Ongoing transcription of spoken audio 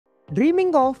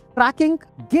Dreaming of cracking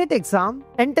GATE exam,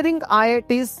 entering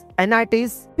IITs,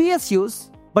 NITs,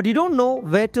 PSUs, but you don't know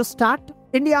where to start?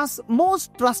 India's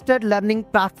most trusted learning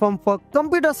platform for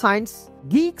computer science,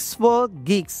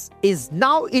 GfG's, is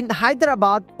now in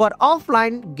Hyderabad for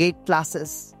offline GATE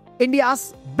classes.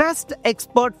 India's best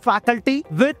expert faculty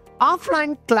with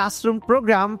offline classroom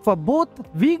program for both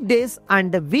weekdays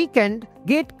and the weekend,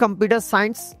 GATE Computer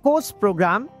Science course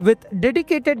program with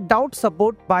dedicated doubt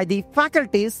support by the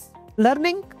faculties.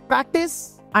 Learning,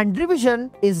 practice and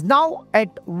revision is now at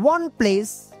one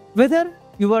place. Whether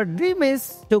your dream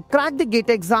is to crack the GATE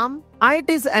exam,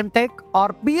 IIT's MTech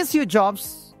or PSU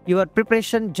jobs, your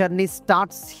preparation journey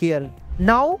starts here.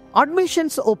 Now,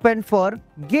 admissions open for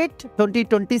GATE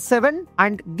 2027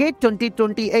 and GATE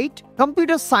 2028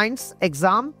 Computer Science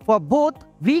exam for both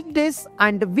weekdays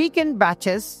and weekend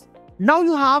batches. Now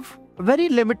you have very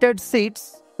limited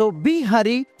seats, so be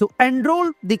hurry to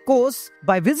enroll the course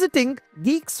by visiting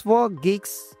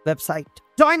GfG's website.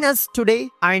 Join us today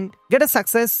and get a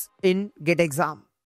success in GATE exam.